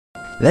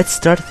Let's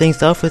start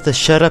things off with the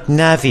Shut Up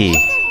Navi.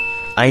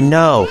 I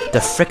know, the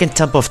frickin'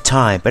 Temple of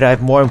Time, but I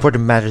have more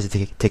important matters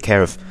to take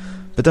care of.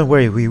 But don't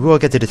worry, we will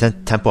get to the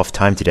Temple of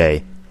Time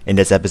today, in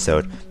this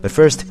episode. But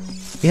first,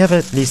 we have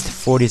at least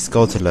 40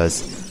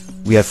 Skulltulas.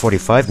 We have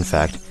 45 in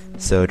fact.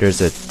 So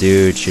there's a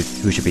dude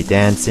who should be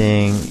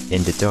dancing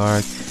in the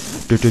dark.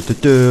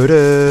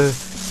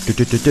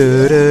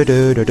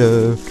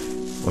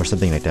 Or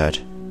something like that.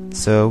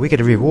 So we get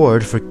a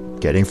reward for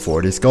getting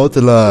 40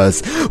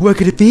 Skulltulas. What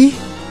could it be?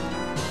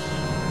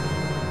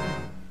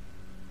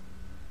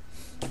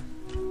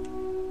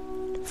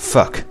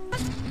 Fuck.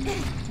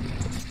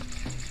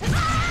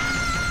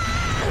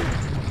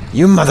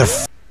 You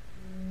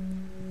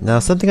Now,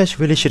 something I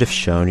really should have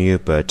shown you,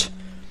 but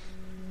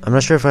I'm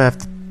not sure if I have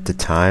the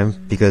time,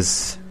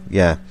 because,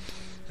 yeah.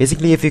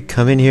 Basically, if you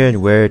come in here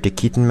and wear the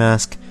Keaton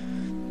mask,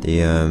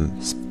 the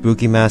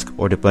spooky mask,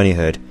 or the bunny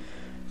hood,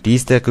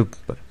 these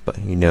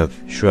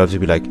shrubs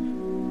will be like,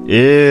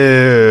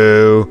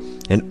 ew,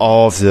 and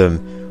all of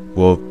them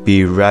will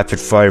be rapid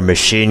fire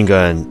machine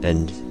guns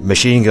and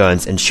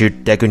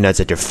shoot Deku nuts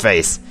at your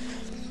face.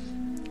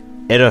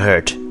 It'll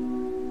hurt.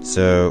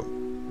 So,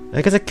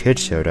 I guess I could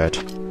show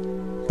that.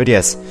 But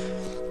yes,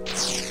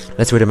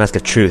 let's wear the mask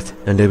of truth,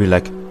 and they'll be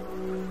like,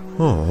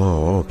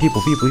 oh,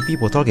 people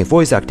talking,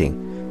 voice acting,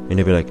 and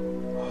they'll be like,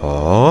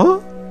 huh?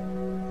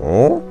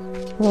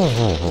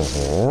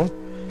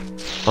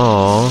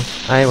 Oh,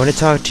 I want to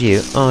talk to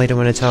you. Oh, you don't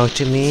want to talk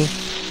to me?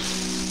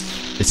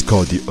 It's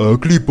called the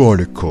Ugly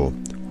Barnacle.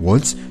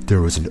 Once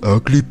there was an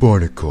ugly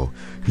barnacle.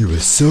 He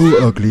was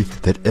so ugly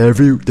that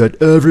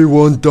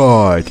everyone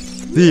died.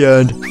 The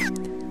end.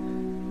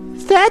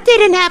 That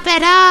didn't happen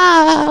at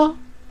all.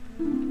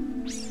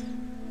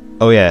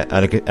 Oh yeah,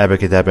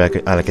 abracadabra,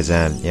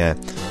 alakazam, yeah.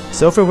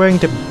 So for wearing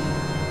the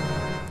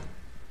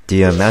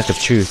mask of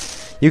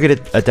truth, you get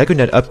a Deku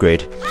Nut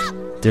upgrade.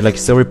 They're like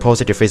so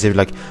repulsive at your face, they're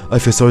like, I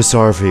feel so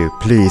sorry for you,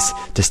 please,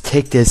 just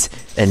take this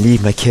and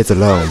leave my kids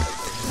alone.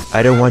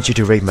 I don't want you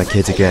to rape my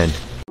kids again.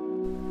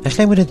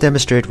 Actually, I'm going to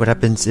demonstrate what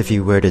happens if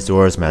you wear the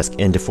Zora's mask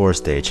in the 4th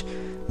stage.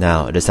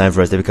 Now, it is time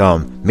for us to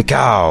become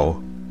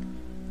Mikau!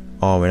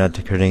 Oh, we're not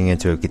turning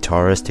into a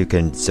guitarist who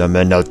can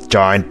summon a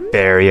giant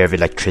barrier of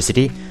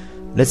electricity?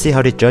 Let's see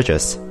how they judge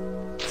us.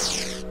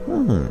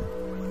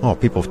 Oh,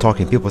 people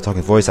talking,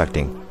 voice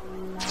acting.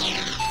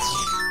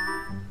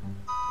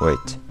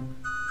 Wait.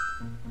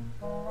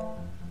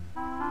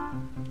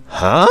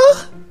 Huh?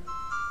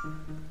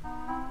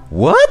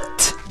 What?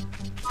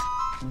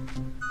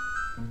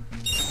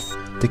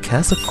 The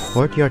castle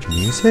courtyard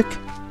music?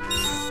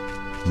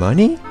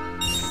 Money?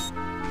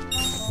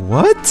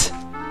 What?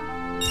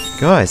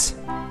 Guys,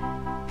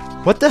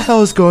 what the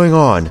hell is going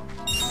on?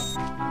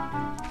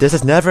 This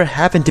has never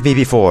happened to me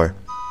before.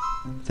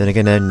 Then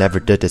again, I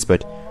never did this,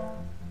 but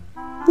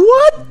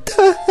what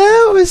the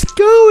hell is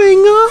going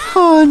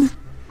on?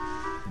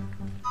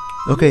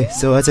 Okay,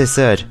 so as I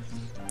said,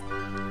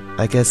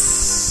 I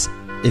guess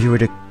if you were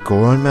the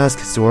Goron mask,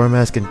 Zora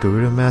mask, and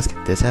Gerudo mask,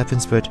 this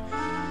happens, but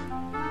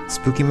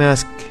Spooky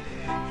mask,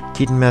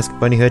 Keaton mask,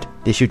 bunny hood,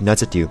 they shoot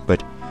nuts at you,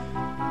 but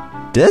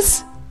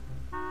this?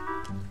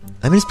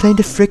 I'm just playing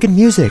the freaking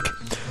music.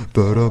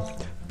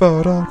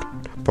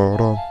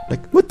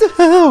 Like, what the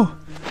hell?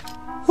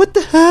 What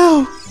the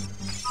hell?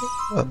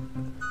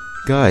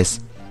 Guys,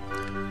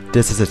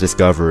 this is a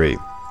discovery.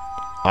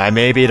 I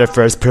may be the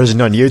first person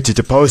on YouTube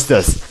to post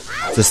this.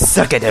 So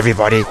suck it,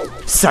 everybody.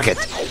 Suck it.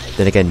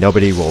 Then again,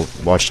 nobody will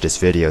watch this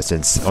video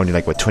since only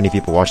like, 20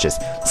 people watch this.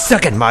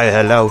 Suck it, Maya,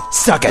 hello.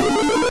 Suck it.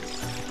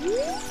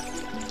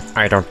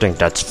 I don't think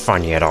that's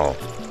funny at all.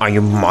 Are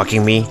you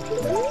mocking me?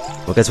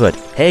 Well, guess what?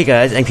 Hey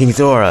guys, I'm King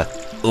Zora.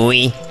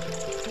 Ooey.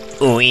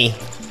 Ooey.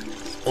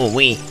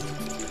 Ooey.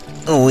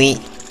 Ooey.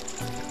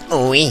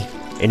 Ooey.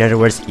 In other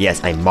words,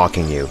 yes, I'm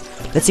mocking you.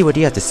 Let's see what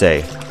you have to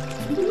say.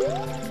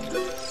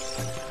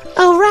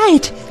 Oh,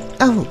 right.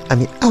 Oh,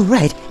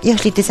 right. You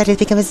actually decided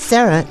to become a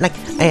Zora. Like,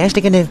 are you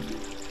actually gonna...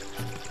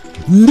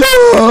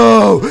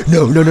 No!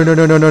 No!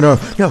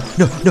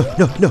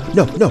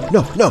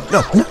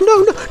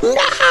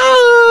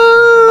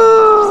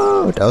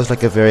 That was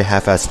like a very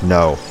half-assed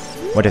no.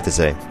 What do you have to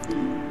say?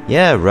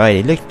 Yeah, right,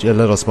 it looked a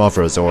little small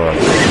for a Zora.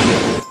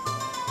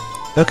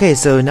 Okay,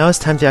 so now it's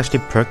time to actually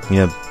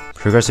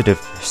progress to the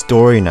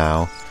story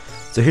now.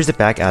 So here's the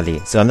back alley.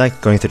 So I'm not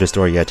going through the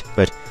story yet,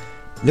 but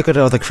look at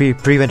all the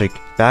pre-rendered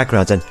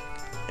backgrounds, and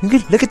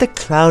look at the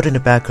cloud in the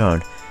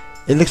background.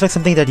 It looks like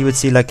something that you would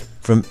see like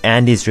from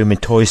Andy's room in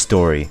Toy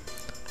Story,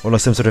 or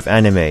like some sort of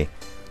anime.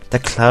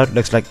 That cloud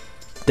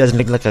doesn't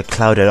look like a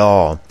cloud at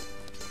all.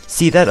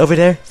 See that over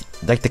there?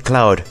 Like the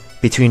cloud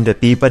between the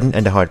B button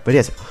and the heart. But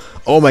yes,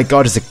 oh my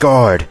god, it's a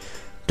guard.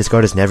 This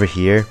guard is never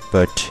here,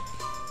 but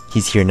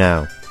he's here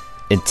now.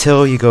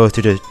 Until you go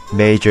to the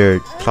major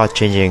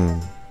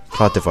plot-changing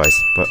plot device.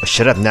 But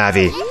shut up,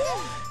 Navi.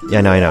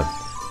 Yeah, no, I know.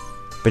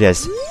 But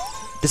yes,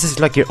 this is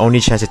like your only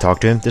chance to talk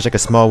to him. There's like a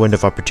small window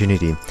of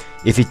opportunity.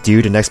 If you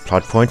do the next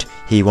plot point,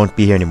 he won't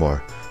be here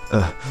anymore.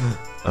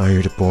 Are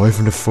you the boy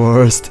from the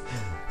forest?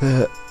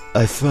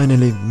 I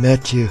finally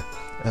met you.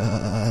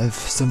 I've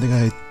something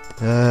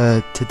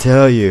To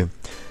tell you,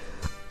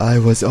 I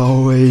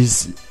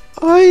always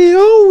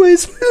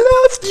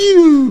loved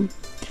you!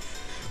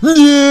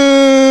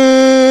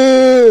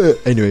 Yeah!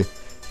 Anyway,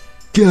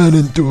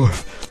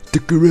 Ganondorf, the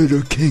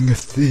greater king of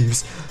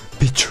thieves,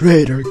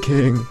 betrayed our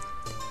king.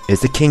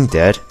 Is the king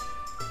dead?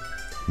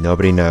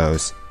 Nobody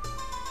knows.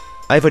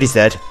 I've already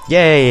said,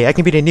 yay, I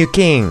can be the new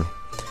king!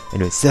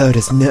 Anyway, so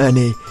does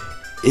Nani.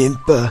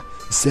 Impa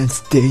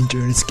sensed danger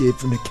and escaped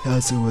from the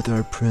castle with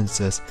our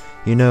princess.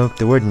 You know,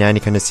 the word nanny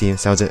kind of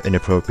sounds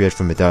inappropriate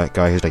from a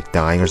guy who's like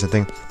dying or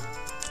something.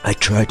 I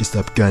tried to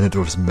stop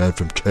Ganondorf's men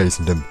from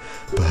chasing them,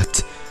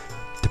 but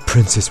the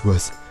princess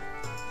was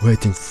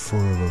waiting for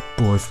a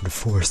boy from the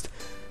forest.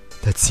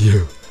 That's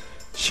you.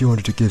 She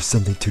wanted to give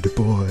something to the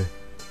boy.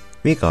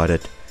 We got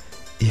it.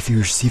 If you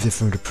receive it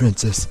from the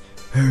princess,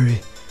 hurry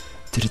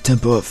to the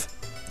Temple of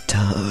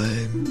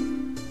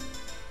Time.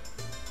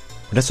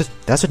 That's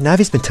what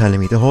Navi's been telling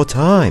me the whole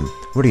time.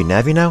 What are you,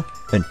 Navi now?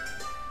 And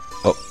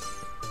oh,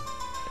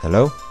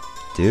 hello,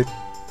 dude.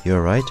 You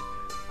alright?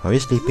 Are you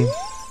sleeping?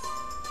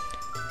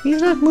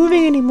 He's not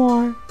moving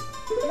anymore.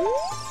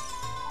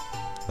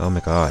 Oh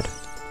my god.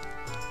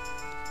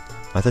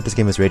 I thought this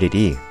game was rated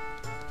E.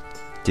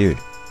 Dude,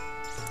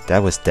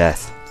 that was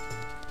death.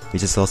 We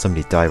just saw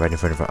somebody die right in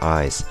front of our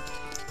eyes.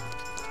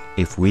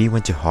 If we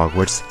went to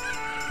Hogwarts,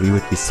 we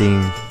would be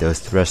seeing those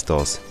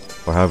Threstals,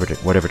 or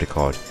whatever they're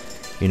called.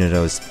 You know,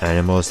 those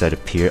animals that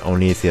appear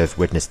only if you have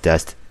witnessed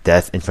death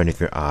in front of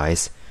your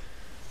eyes.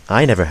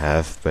 I never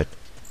have, but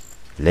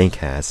Link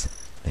has.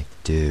 Like,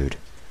 dude.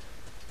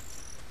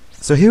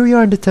 So here we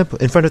are in the temple,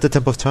 in front of the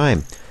Temple of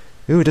Time.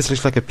 Ooh, this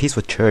looks like a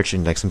peaceful church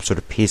in like some sort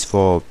of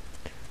peaceful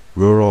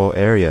rural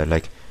area,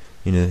 like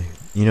you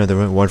know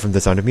the one from The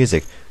Sound of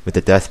Music with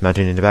the Death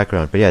Mountain in the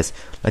background. But yes,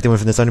 like the one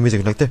from The Sound of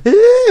Music, like the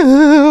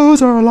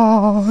hills are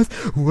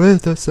alive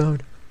with the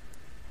sound.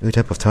 Ooh,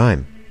 Temple of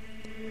Time.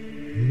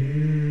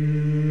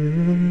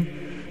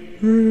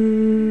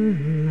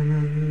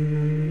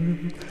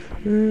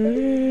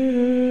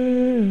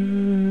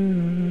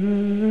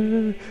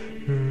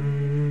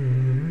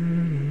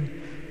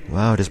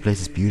 Wow, this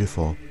place is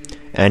beautiful.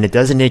 And it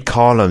doesn't need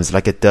columns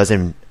like it does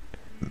in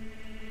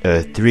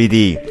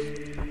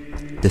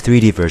 3D. The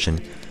 3D version.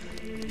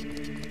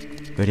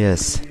 But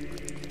yes,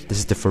 this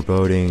is the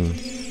foreboding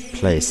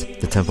place,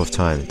 the Temple of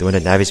Time, the one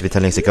that Navi's been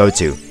telling us to go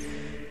to.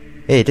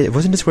 Hey,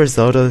 wasn't this where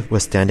Zelda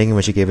was standing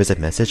when she gave us that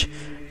message?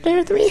 There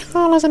are 3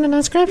 hollows and an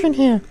inscription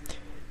here.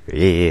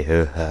 He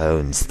who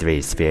owns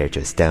 3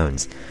 spiritual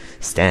stones,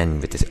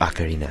 stand with the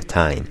Ocarina of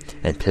Time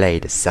and play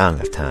the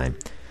Song of Time.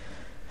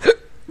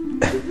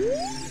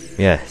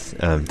 Yes,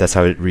 that's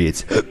how it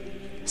reads.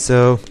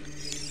 So,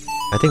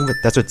 I think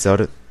that's what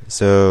Zelda...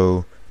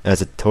 So,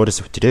 as it told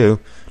us what to do,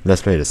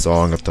 let's play the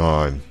Song of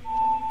Time.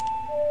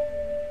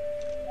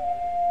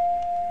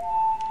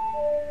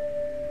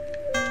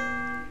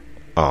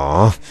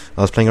 Aww,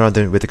 I was playing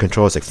around with the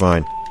controls like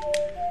fine.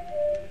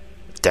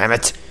 Damn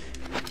it!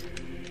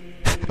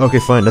 Okay,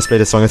 fine, let's play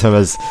the Song of Time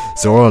as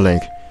Zora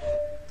Link.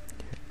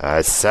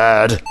 I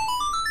said,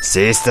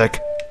 C-stick.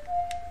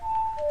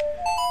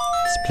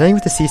 Playing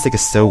with the C-stick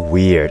is so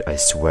weird, I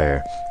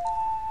swear.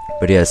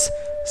 But yes,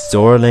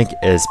 Zora Link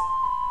is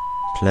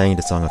playing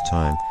the Song of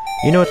Time.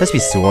 You know what, let's be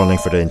Zora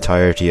Link for the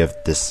entirety of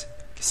this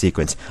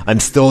sequence. I'm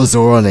still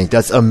Zora Link,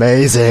 that's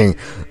amazing!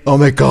 Oh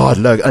my god,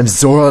 look, I'm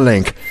Zora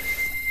Link!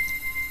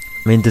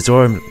 I mean, the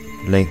Zora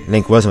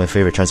Link was my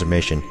favorite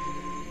transformation.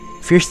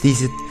 Fierce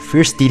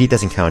Deity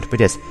doesn't count, but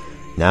yes,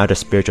 now the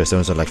spiritual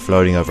stones are like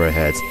floating over our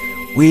heads.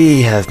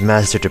 We have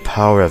mastered the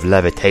power of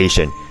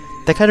levitation.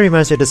 That kind of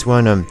reminds me of this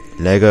one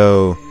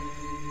Lego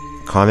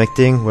comic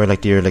thing where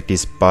like you're like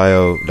these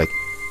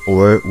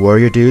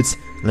warrior dudes,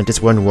 and like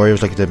this one warrior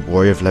was like the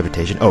warrior of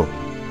levitation. Oh,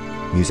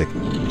 music.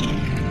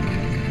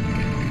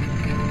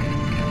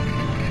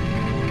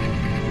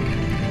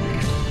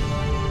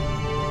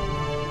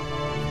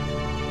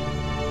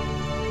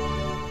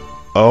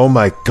 Oh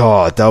my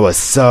god, that was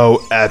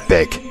so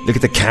epic! Look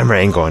at the camera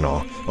angle and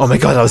all. Oh my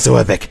god, that was so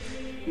epic!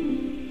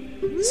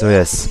 So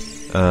yes,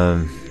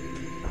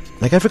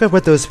 like I forgot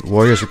what those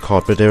warriors were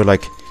called, but they were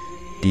like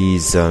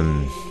these,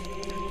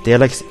 they had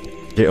like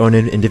their own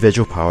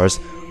individual powers.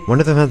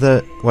 One of them had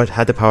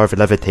the power of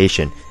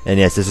levitation, and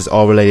yes, this is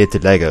all related to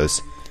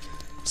Legos.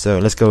 So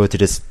let's go to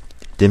this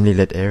dimly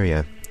lit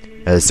area.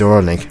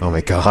 Zora Link, oh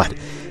my god.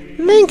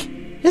 Link,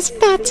 isn't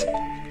that...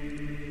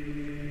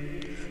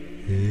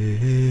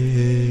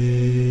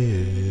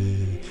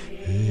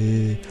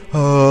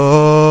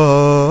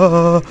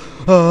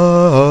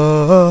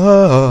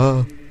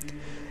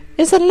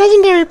 It's a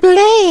legendary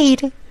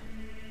blade!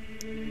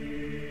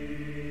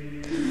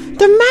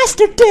 The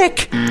Master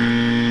Dick!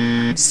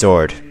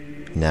 Sword,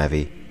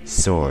 Navi,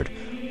 sword.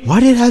 Why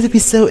did it have to be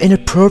so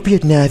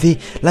inappropriate, Navi?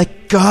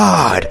 Like,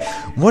 God!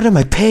 What am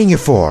I paying you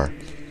for?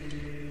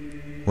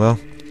 Well,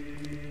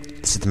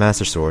 this is the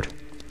Master Sword.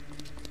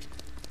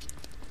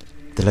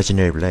 The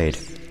legendary blade.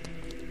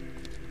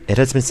 It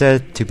has been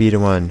said to be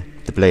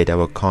the blade that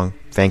will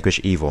vanquish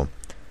evil.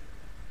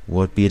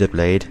 Will it be the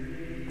blade?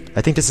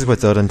 I think this is what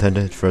Zelda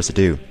intended for us to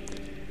do.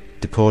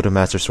 to pull the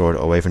Master Sword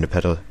away from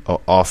the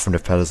off from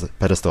the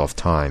pedestal of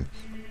time.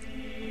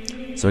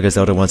 So I guess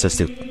Zelda wants us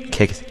to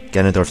kick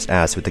Ganondorf's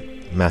ass with the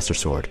Master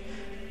Sword.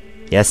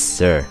 Yes,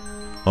 sir.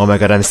 Oh my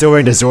god, I'm still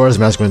wearing the Zora's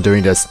mask when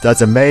doing this.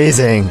 That's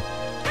amazing!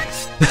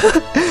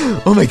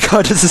 Oh my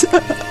god, this is...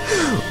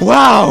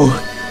 Wow!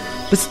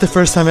 This is the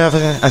first time I've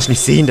actually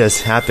seen this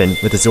happen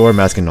with the Zora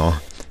mask and all.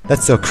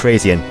 That's so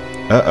crazy and...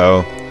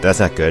 Uh-oh, that's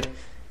not good.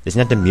 Isn't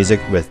that the music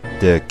with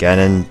the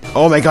Ganon...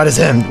 Oh my god, it's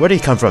him! Where did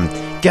he come from?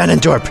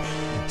 Ganondorf!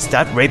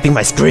 Stop raping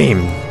my screen!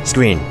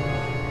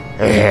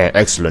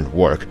 Excellent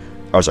work.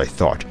 As I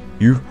thought,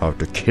 you have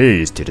the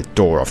keys to the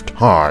door of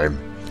time.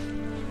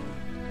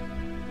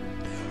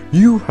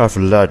 You have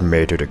led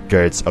me to the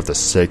gates of the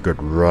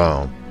sacred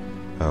realm.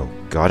 Oh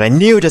god, I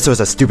knew this was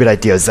a stupid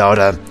idea,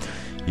 Zelda!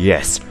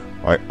 Yes,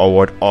 I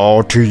owe it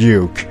all to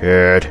you,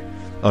 kid.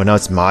 Oh, now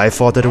it's my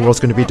fault that the world's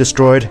gonna be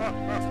destroyed?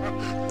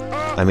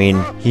 I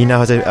mean, he now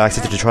has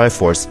access to the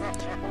Triforce.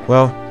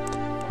 Well,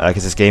 I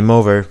guess it's game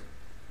over.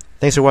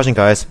 Thanks for watching,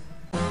 guys.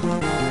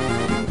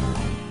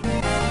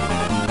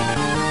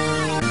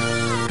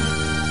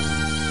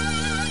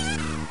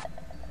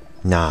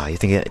 Nah, you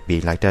think it'd be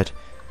like that?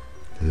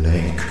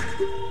 Link.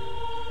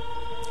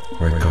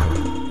 Wake up.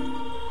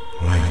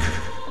 Link.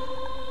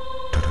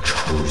 The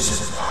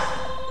chosen one.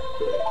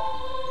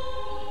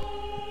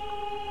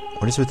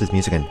 What is with this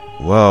music and...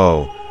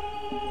 Whoa.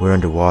 We're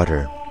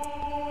underwater.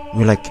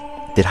 We're like...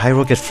 Did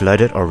Hyrule get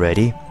flooded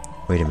already?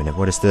 Wait a minute,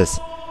 what is this?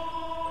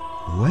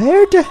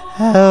 Where the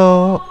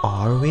hell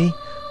are we?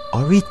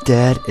 Are we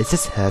dead? Is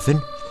this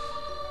heaven?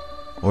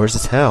 Or is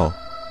this hell?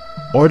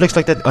 Or it looks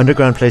like that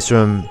underground place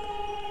from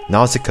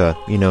Nausicaa,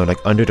 you know, like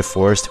under the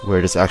forest where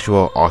there's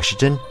actual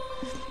oxygen.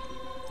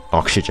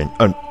 Oxygen.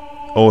 An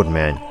old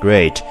man.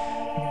 Great.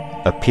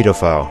 A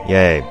pedophile.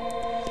 Yay.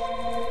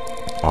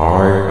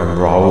 I am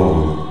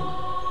Raoul,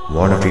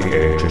 one of the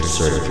ancient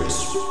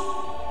sages.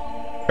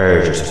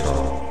 Ages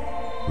ago,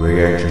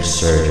 we ancient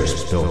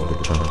sages built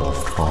the Temple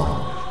of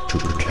Time to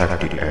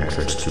protect the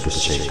entrance to the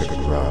sacred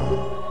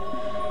realm.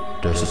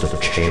 This is the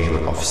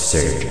Chamber of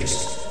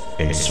Sages,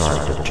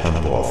 inside the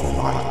Temple of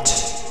Light.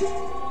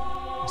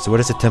 So what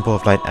is the Temple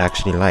of Light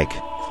actually like?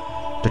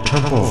 The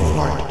Temple of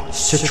Light,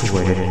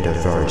 situated in the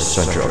very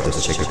center of the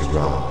sacred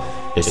realm,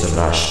 is the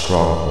last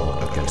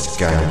stronghold against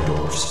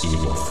Ganondorf's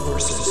evil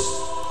forces.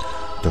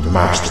 The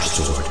Master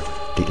Sword,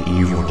 the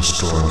evil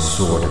destroying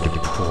sword that he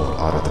pulled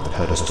out of the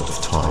pedestal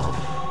of time,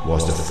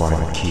 was the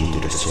final key to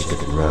the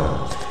sacred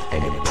realm,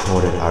 and he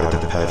pulled it out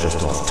of the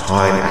pedestal of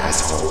time,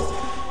 asshole.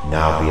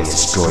 Now he has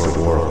destroyed the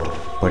world.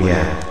 But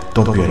yeah,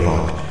 don't be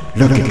alarmed.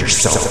 Look at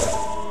yourself.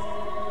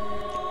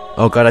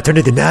 Oh god, I turned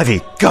into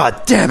Navi!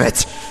 God damn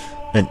it!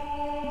 And...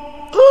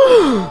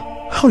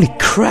 Holy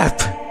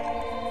crap!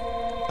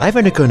 I've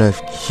undergone a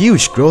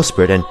huge growth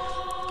spurt and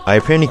I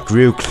apparently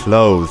grew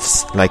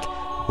clothes. Like,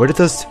 where did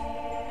those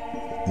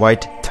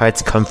white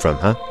tights come from,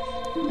 huh?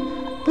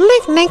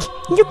 Link,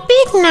 you're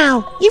big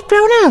now. You've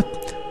grown up.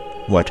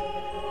 What?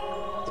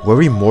 Were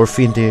we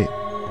morphine the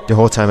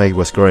whole time I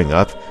was growing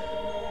up?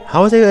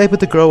 How was I able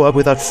to grow up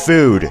without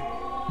food?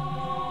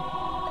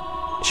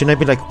 Shouldn't I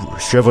be like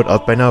shriveled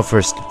up by now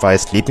by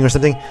sleeping or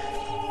something?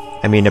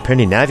 I mean,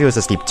 apparently Navi was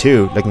asleep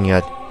too,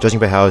 judging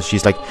by how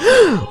she's like,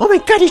 oh my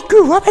god, he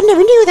grew up, I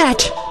never knew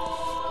that!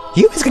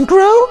 Humans can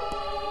grow?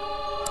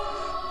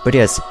 But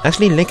yes,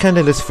 actually Link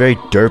kinda looks very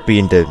derpy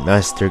in the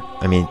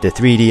the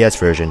 3DS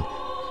version.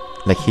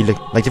 Like he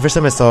looked, like the first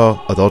time I saw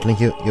adult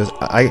Link,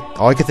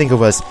 all I could think of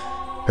was,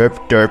 herp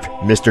derp,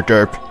 Mr.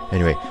 Derp.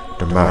 Anyway,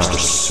 the Master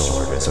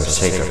Sword is a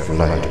sacred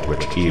blade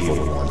which evil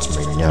ones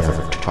may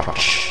never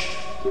touch.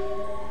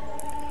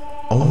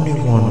 Only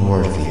one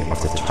worthy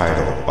of the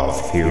title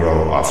of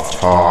Hero of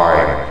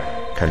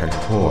Time can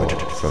pull it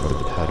from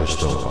the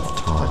pedestal of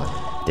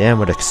time. Damn,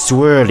 what a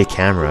swirly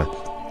camera.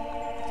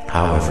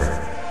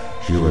 However,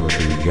 you are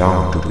too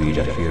young to be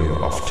the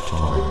Hero of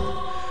Time.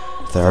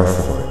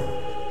 Therefore,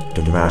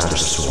 the Master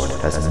Sword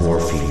has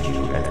morphed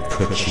you and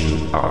put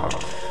you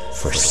out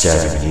for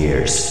 7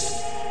 years.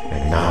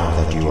 And now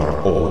that you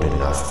are old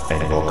enough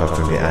and woke up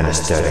from the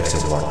anesthetics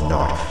and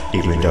whatnot,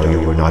 even though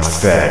you were not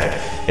fed,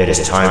 it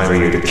is time for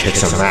you to kick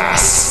some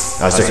ass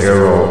as the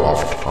Hero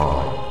of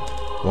Time.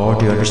 Well,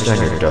 do you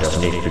understand your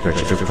destiny? Because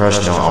if you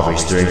press now, I'll be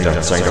streaming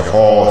and saying the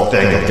whole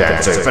thing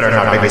again, so you better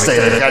not make me say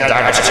it again,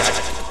 damn it!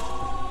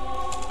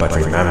 But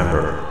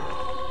remember,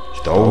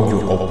 though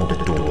you open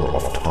the door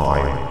of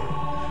time,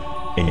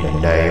 in the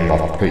name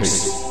of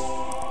peace,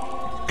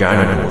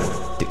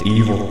 Ganondorf, the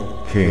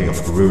evil king of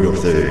Gerudo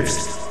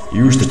thieves,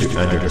 used it to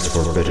enter this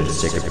forbidden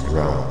sacred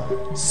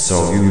realm.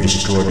 So you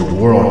destroyed the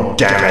world,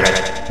 damn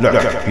it! Look,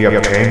 he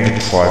obtained the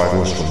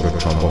Triforce from the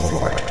Temple of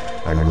Light,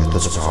 and with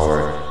this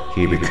power,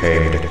 he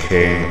became the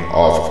king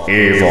of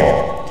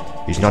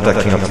evil. He's not the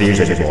king of thieves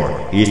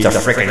anymore, he's the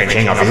freaking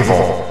king of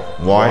evil.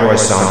 Why do I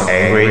sound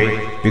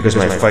angry? Because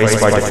my face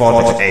by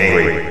default is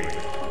angry.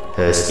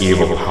 His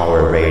evil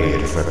power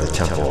radiated from the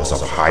temples of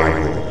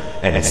Hyrule,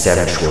 and in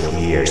 7 short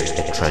years,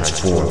 it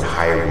transformed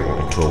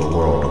Hyrule into a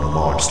world of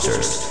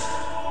monsters.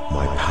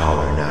 My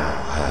power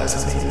now has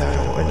a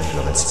little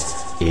influence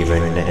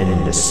even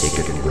in the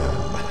sacred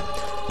realm,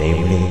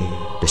 namely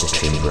this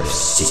chamber of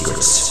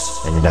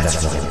secrets, and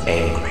that's why I'm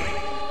angry,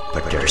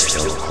 but there's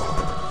still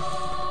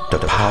hope.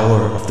 The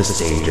power of the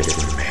sages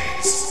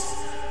remains.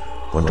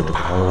 When the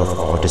power of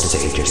all the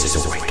sages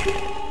is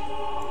awakened,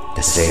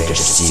 the sages'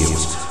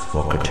 seals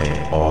will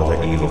contain all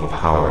the evil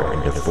power in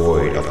the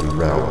void of the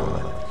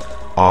realm.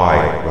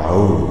 I,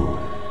 Raoul,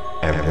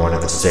 am one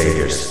of the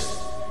sages,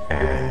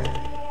 and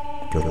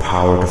your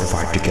power to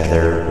fight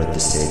together with the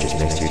sages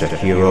makes you the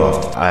hero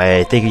of...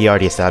 I think we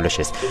already established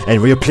this. And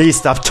will you please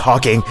stop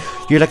talking?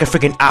 You're like a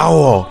freaking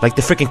owl. Like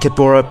the freaking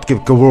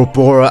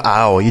Bora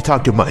owl. You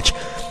talk too much.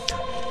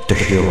 The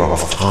hero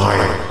of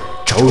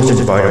time,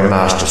 chosen by the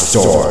Master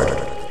Sword.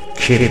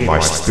 Keep my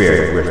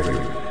spirit with you,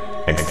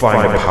 and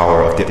find the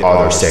power of the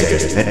other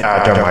sages and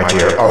add them to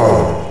your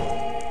own.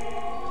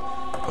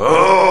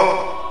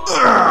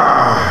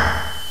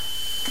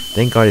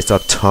 Thank God he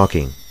stopped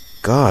talking.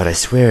 God, I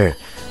swear.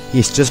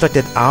 He's just like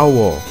that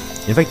owl.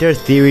 In fact, there are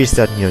theories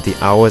that, the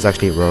owl is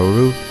actually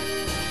Roru.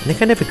 And I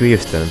kind of agree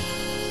with them.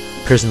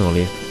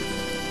 Personally.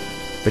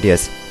 But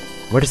yes,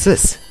 what is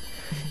this?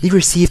 He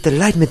received the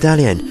light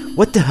medallion.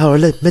 What the hell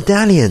are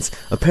medallions?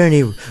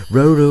 Apparently,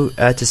 Roru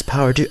adds his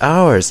power to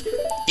ours.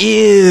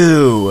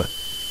 Ew!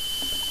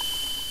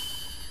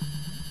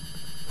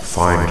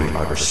 Find the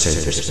other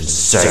sages and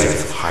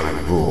save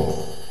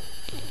Hyrule.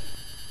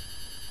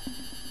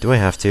 Do I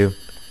have to?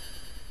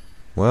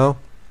 Well,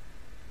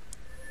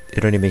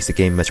 it only makes the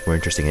game much more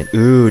interesting. And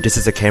ooh, this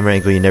is a camera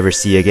angle you never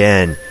see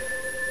again.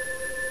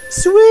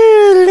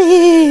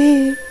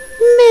 Swirly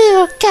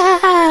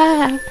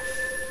Milka.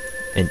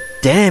 And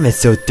damn, it's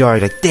so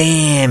dark. Like,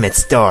 damn,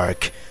 it's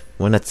dark.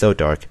 Well, not so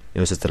dark. It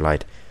was just the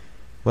light.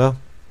 Well.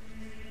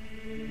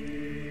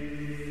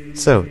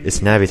 So, it's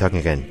Navi talking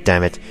again.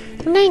 Damn it.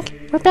 Link,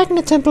 we're back in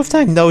the Temple of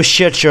Time. No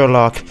shit,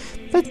 Sherlock.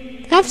 But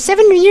have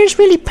 7 years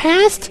really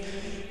passed?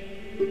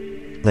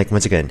 Like,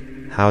 once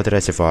again, how did I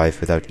survive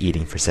without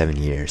eating for 7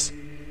 years?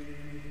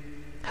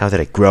 How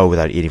did I grow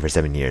without eating for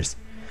 7 years?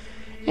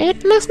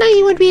 It looks like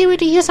you won't be able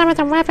to use some of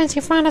the weapons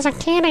you found as a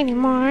kid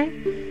anymore.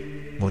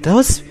 Well,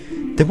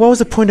 then what was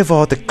the point of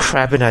all the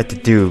crap I had to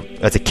do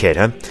as a kid,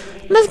 huh?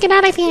 Let's get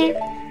out of here.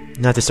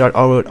 Now to start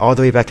all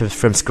the way back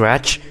from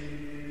scratch?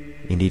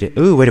 You need it.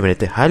 Ooh, wait a minute.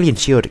 The Hylian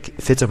shield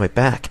fits on my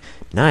back.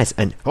 Nice.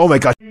 And oh my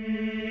god.